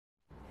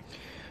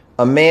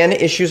A man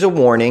issues a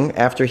warning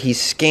after he's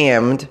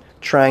scammed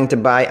trying to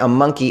buy a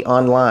monkey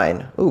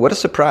online. Ooh, what a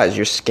surprise.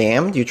 You're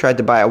scammed? You tried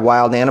to buy a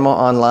wild animal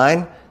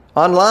online?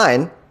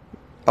 Online?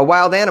 A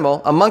wild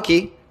animal? A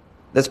monkey?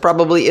 That's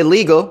probably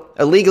illegal,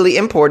 illegally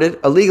imported,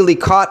 illegally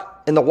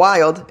caught in the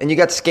wild, and you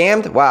got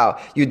scammed? Wow.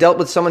 You dealt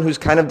with someone who's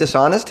kind of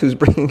dishonest, who's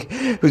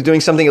doing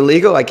something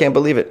illegal? I can't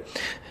believe it.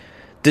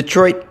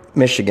 Detroit,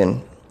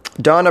 Michigan.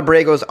 Don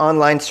Abrego's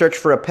online search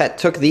for a pet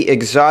took the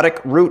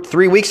exotic route.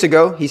 3 weeks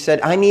ago, he said,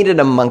 I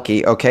needed a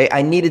monkey, okay?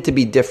 I needed to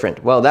be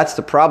different. Well, that's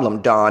the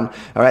problem, Don.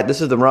 All right,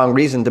 this is the wrong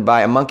reason to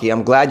buy a monkey.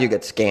 I'm glad you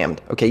got scammed,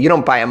 okay? You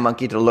don't buy a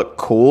monkey to look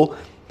cool.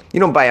 You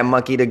don't buy a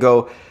monkey to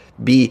go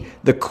be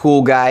the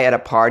cool guy at a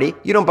party.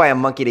 You don't buy a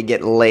monkey to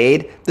get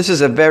laid. This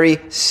is a very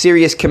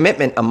serious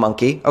commitment, a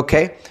monkey,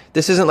 okay?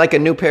 This isn't like a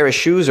new pair of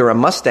shoes or a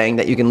Mustang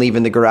that you can leave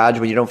in the garage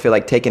when you don't feel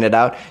like taking it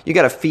out. You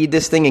got to feed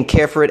this thing and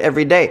care for it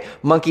every day.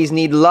 Monkeys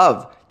need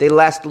love. They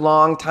last a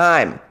long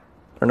time.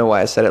 I don't know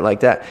why I said it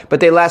like that, but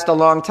they last a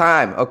long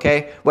time,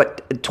 okay?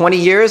 What, 20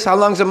 years? How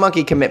long's a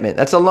monkey commitment?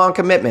 That's a long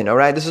commitment, all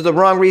right? This is the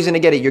wrong reason to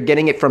get it. You're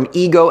getting it from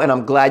ego, and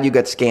I'm glad you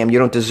got scammed. You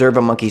don't deserve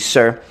a monkey,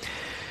 sir.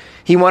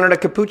 He wanted a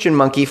capuchin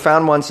monkey,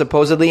 found one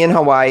supposedly in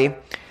Hawaii.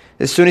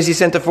 As soon as he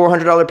sent a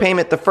 $400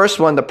 payment, the first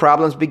one, the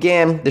problems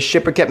began. The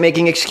shipper kept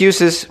making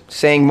excuses,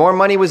 saying more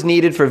money was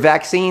needed for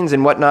vaccines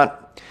and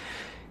whatnot.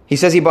 He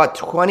says he bought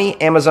 20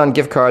 Amazon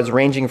gift cards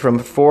ranging from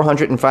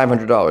 $400 and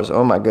 $500.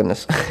 Oh my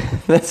goodness.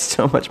 That's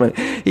so much money.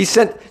 He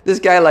sent this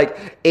guy like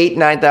 $8,000,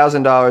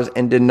 $9,000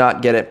 and did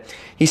not get it.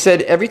 He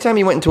said every time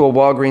he went into a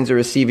Walgreens or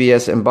a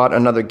CVS and bought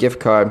another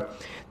gift card,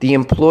 the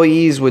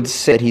employees would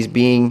say he's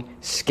being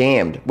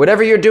scammed.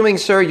 Whatever you're doing,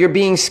 sir, you're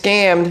being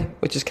scammed,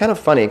 which is kind of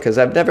funny because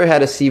I've never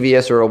had a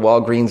CVS or a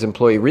Walgreens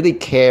employee really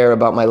care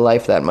about my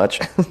life that much.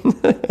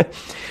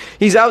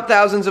 He's out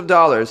thousands of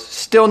dollars,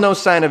 still no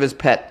sign of his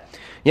pet.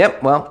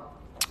 Yep, well,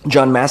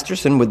 John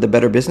Masterson with the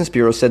Better Business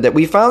Bureau said that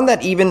we found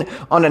that even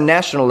on a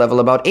national level,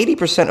 about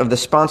 80% of the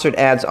sponsored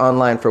ads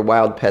online for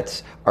wild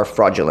pets are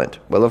fraudulent.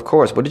 Well, of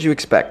course, what did you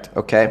expect,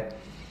 okay?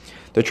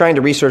 They're trying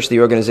to research the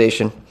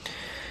organization.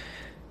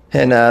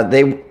 And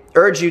they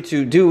urge you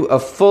to do a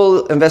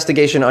full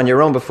investigation on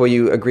your own before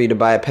you agree to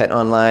buy a pet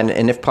online,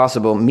 and if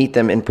possible, meet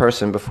them in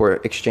person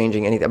before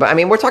exchanging anything. But I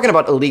mean, we're talking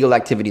about illegal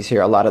activities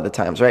here a lot of the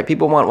times, right?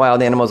 People want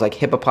wild animals like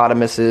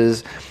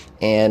hippopotamuses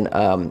and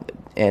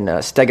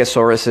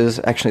stegosauruses.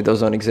 Actually,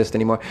 those don't exist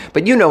anymore.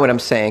 But you know what I'm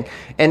saying.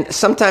 And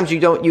sometimes you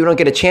don't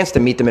get a chance to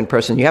meet them in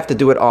person. You have to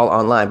do it all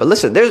online. But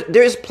listen,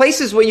 there's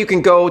places where you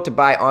can go to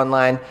buy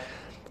online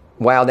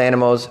wild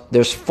animals.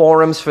 There's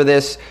forums for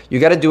this. You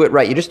got to do it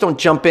right. You just don't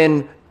jump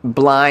in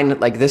blind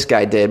like this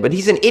guy did. But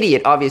he's an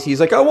idiot, obviously. He's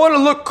like, I want to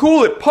look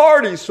cool at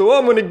parties, so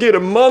I'm going to get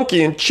a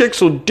monkey and chicks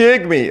will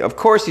dig me. Of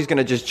course he's going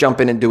to just jump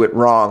in and do it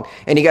wrong.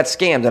 And he got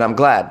scammed, and I'm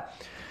glad.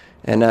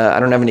 And I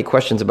don't have any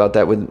questions about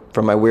that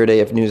from my Weird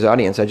AF News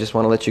audience. I just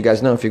want to let you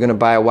guys know, if you're going to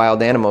buy a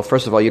wild animal,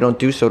 first of all, you don't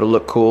do so to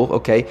look cool,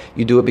 okay?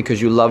 You do it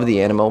because you love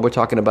the animal. We're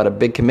talking about a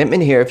big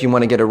commitment here if you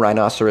want to get a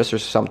rhinoceros or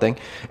something.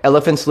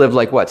 Elephants live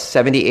like,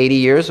 70, 80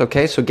 years,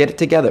 okay? So get it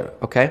together,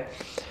 okay?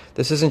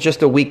 This isn't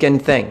just a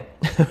weekend thing.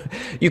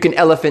 You can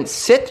elephant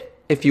sit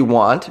if you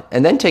want,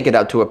 and then take it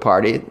out to a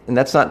party, and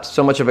that's not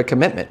so much of a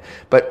commitment.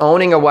 But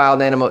owning a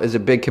wild animal is a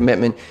big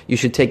commitment. You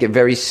should take it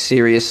very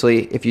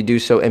seriously if you do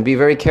so, and be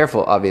very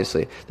careful,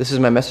 obviously. This is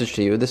my message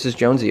to you. This is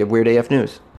Jonesy of Weird AF News.